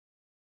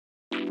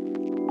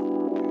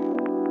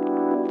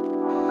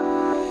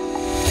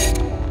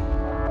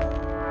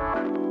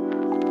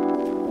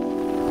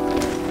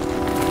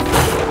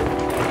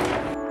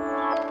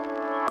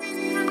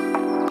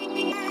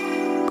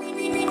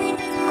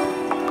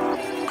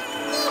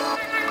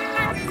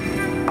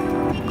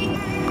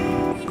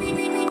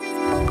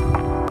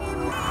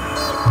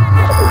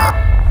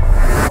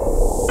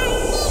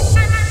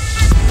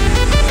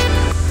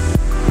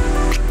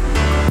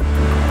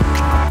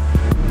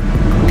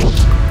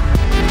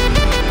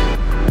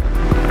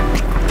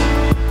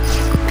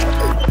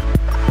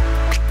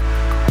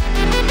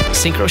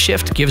Synchro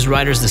Shift gives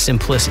riders the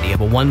simplicity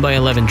of a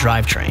 1x11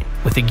 drivetrain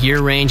with a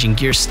gear range and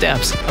gear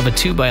steps of a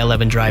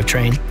 2x11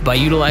 drivetrain by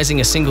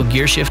utilizing a single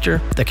gear shifter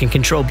that can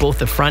control both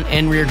the front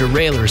and rear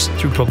derailleurs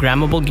through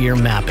programmable gear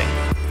mapping.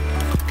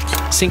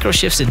 Synchro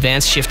Shift's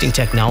advanced shifting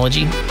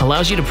technology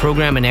allows you to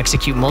program and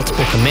execute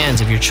multiple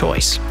commands of your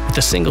choice with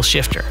a single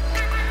shifter.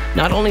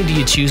 Not only do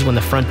you choose when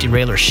the front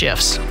derailleur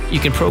shifts, you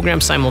can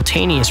program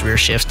simultaneous rear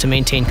shifts to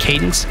maintain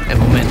cadence and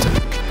momentum.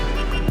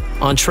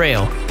 On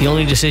trail, the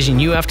only decision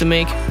you have to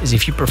make is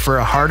if you prefer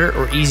a harder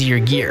or easier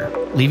gear,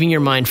 leaving your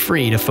mind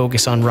free to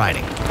focus on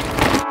riding.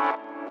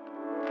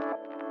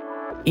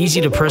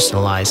 Easy to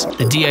personalize,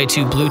 the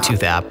Di2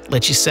 Bluetooth app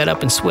lets you set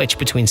up and switch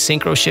between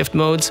Synchro Shift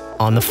modes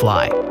on the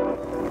fly.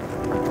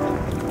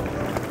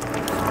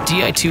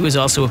 Di2 is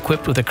also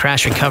equipped with a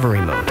crash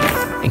recovery mode.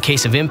 In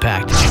case of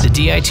impact, the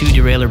Di2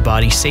 derailleur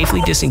body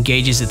safely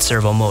disengages its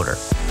servo motor.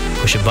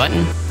 Push a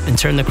button and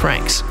turn the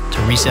cranks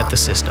to reset the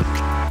system.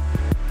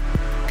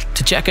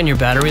 To check on your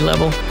battery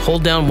level,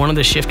 hold down one of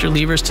the shifter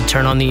levers to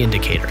turn on the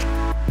indicator.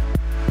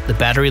 The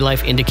battery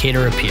life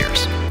indicator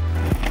appears.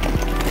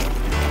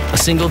 A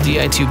single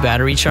Di2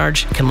 battery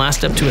charge can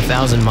last up to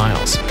 1,000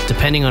 miles,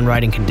 depending on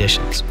riding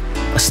conditions.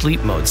 A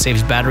sleep mode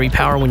saves battery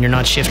power when you're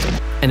not shifting,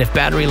 and if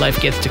battery life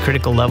gets to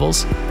critical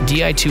levels,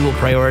 Di2 will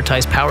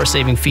prioritize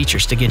power-saving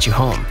features to get you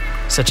home,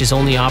 such as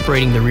only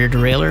operating the rear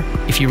derailleur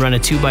if you run a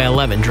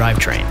 2x11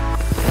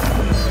 drivetrain.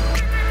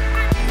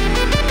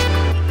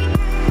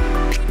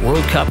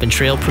 World Cup and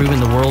trail proven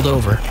the world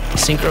over,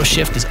 Synchro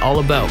Shift is all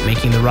about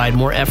making the ride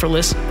more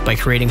effortless by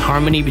creating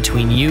harmony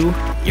between you,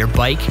 your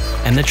bike,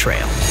 and the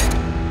trail.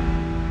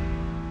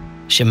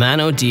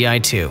 Shimano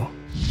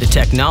Di2, the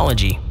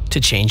technology to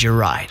change your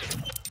ride.